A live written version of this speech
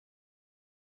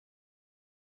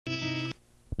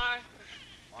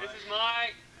This is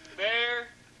Mike, Behr,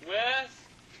 Wes,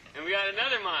 and we got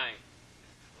another Mike.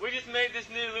 We just made this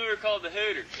new lure called the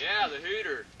Hooter. Yeah, the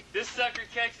Hooter. This sucker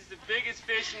catches the biggest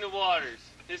fish in the waters.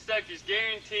 This sucker's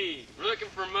guaranteed. We're looking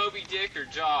for Moby Dick or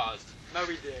Jaws.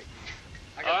 Moby Dick.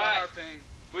 I got my harpoon.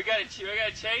 We got a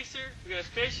chaser, we got a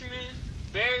fisherman,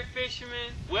 Behr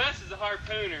fisherman. Wes is a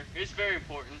harpooner. It's very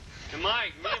important. And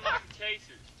Mike, me and Mike are chasers.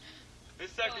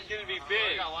 This sucker's gonna be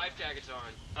big. We got life jackets on.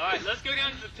 All right, let's go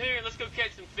down to the pier and let's go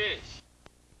catch some fish.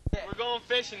 We're going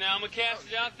fishing now. I'm gonna cast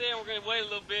it out there and we're gonna wait a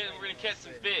little bit and we're gonna catch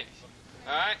some fish.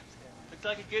 All right? Looks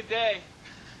like a good day.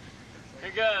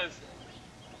 Here goes.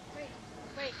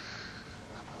 Wait.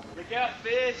 Look out,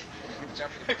 fish.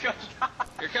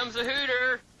 Here comes the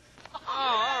Hooter. Oh,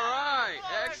 all right.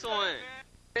 Excellent.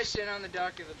 Fishing on the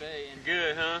dock of the bay. And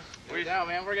Good, huh? no,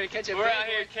 man, we're gonna catch a We're big out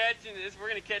here one. catching this. We're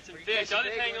gonna catch some We're fish. catching I'll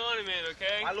just big hang ones. on a minute,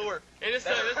 okay? My lure. Hey, this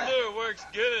lure works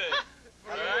good.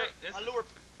 All right? My lure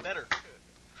better.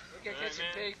 We're gonna catch All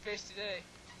right, a man. big fish today.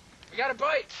 We got a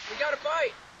bite. We got a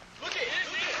bite. Look at it.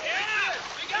 Yeah!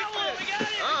 We got one! We got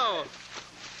it! Oh,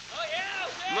 Oh,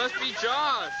 yeah! must be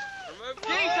Jaws. Or Moby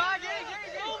Get him, Dick. Ty, get him, get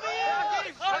him, get him. Over I'll here!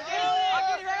 get him, I'll get him, I'll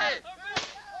get him right. Hey,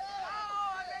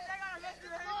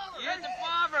 you hit the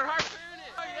flobber. Harpoon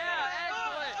it. Oh, yeah.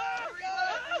 Excellent.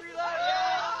 Reload.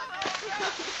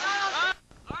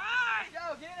 All right!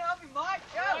 Go, get it up, Mike.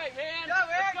 Go. All right, man. Go, Behr,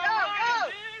 Let's go, Mike, go.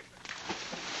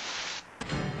 dude.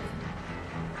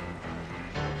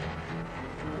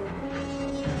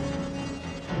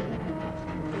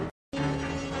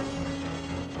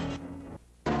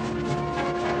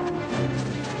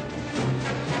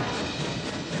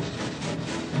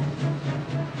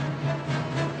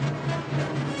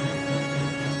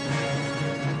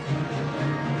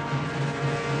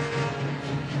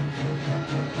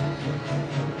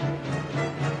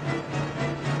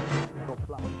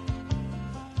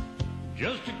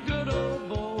 Just a good old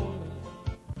boy,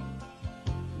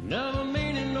 never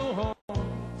meaning no harm.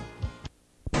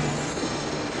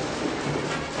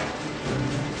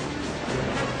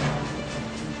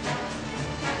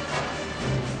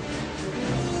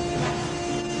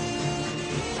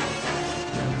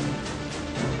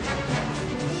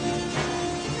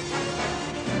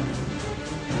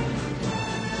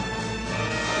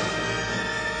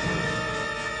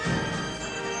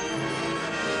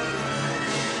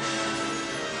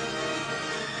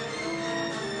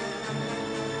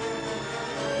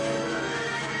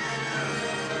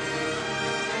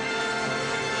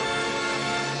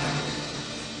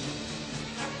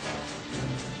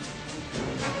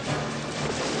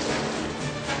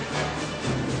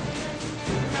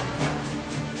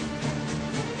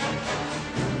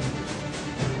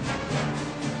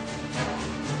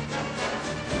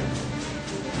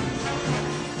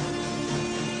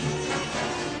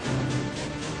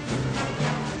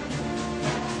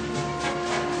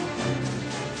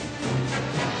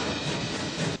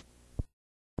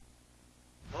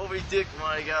 Moby Dick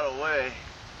might have got away,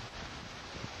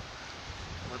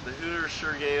 but the Hooter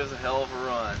sure gave us a hell of a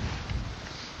run.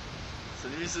 So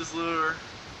use this lure,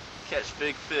 catch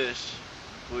big fish.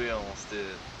 We almost did.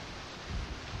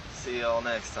 See y'all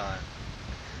next time.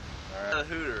 Alright,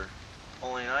 the Hooter,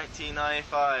 only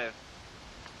 $19.95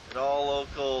 at all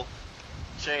local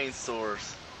chain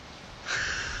stores.